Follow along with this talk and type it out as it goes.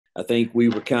I think we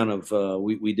were kind of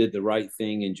we did the right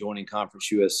thing in joining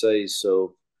Conference USA.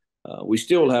 So we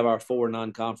still have our four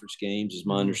non-conference games, is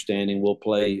my Mhm. understanding. We'll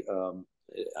play,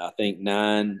 I think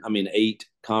eight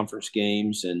conference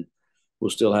games, and we'll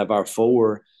still have our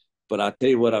four. But I tell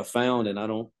you what I found, and I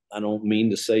don't mean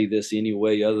to say this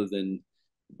anyway, other than,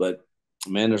 but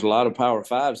man, there's a lot of Power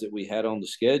Fives that we had on the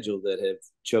schedule that have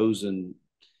chosen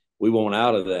we want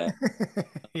out of that.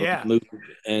 Yeah.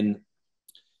 And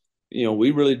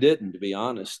we really didn't, to be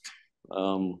honest.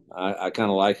 I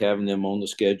kind of like having them on the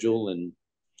schedule, and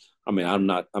I mean, I'm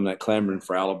not clamoring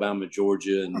for Alabama,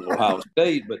 Georgia, and Ohio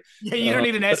State, but Yeah, you don't uh,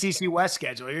 need an SEC West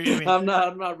schedule. I mean, I'm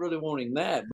not really wanting that.